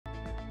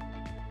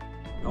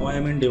Now I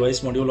am in device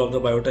module of the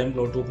BioTime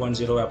Cloud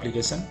 2.0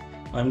 application.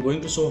 I am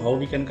going to show how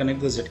we can connect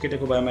the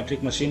ZKTeco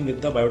Biometric machine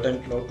with the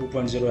BioTime Cloud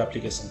 2.0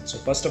 application. So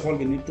first of all,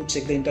 we need to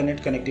check the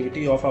internet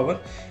connectivity of our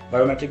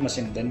biometric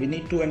machine. Then we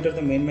need to enter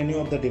the main menu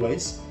of the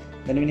device.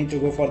 Then we need to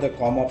go for the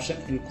COM option.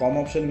 In COM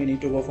option, we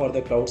need to go for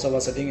the cloud server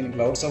setting. In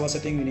cloud server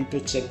setting, we need to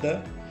check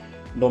the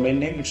domain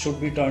name. It should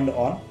be turned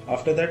on.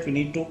 After that, we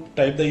need to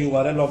type the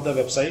URL of the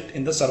website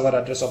in the server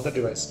address of the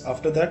device.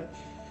 After that,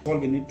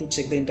 we need to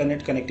check the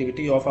internet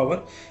connectivity of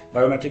our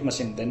biometric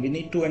machine. Then we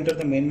need to enter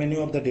the main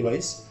menu of the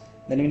device.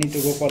 Then we need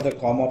to go for the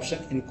COM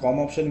option. In COM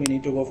option, we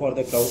need to go for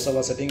the cloud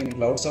server setting. In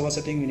cloud server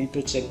setting, we need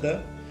to check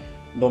the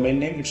domain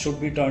name. It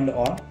should be turned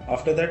on.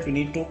 After that, we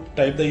need to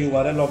type the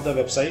URL of the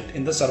website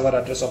in the server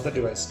address of the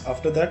device.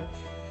 After that,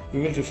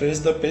 we will refresh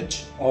the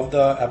page of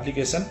the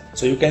application.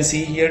 So you can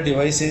see here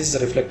device is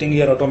reflecting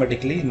here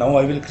automatically. Now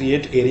I will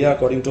create area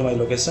according to my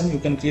location. You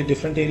can create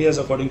different areas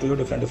according to your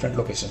different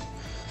location.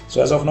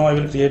 So as of now, I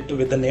will create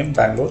with the name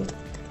Bangalore.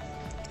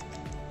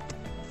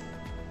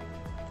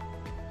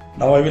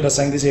 Now I will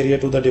assign this area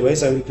to the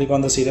device. I will click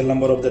on the serial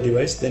number of the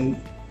device.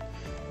 Then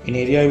in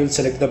area I will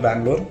select the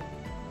Bangalore,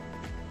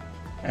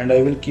 and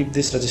I will keep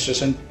this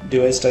registration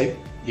device type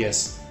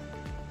yes.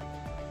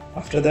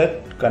 After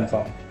that,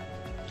 confirm.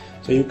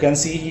 So you can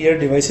see here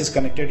device is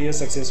connected here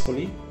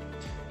successfully.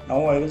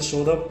 Now I will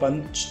show the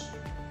punch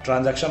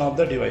transaction of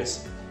the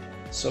device.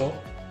 So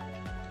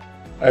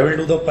I will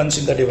do the punch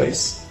in the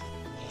device.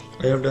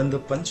 I have done the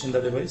punch in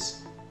the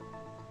device.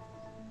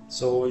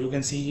 So you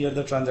can see here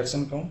the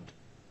transaction count.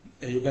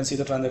 You can see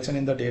the transaction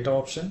in the data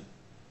option.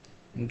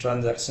 In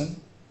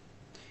transaction,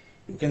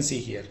 you can see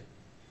here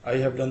I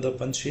have done the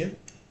punch here.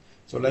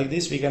 So like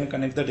this we can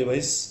connect the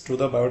device to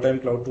the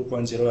BioTime Cloud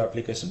 2.0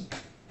 application.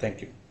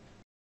 Thank you.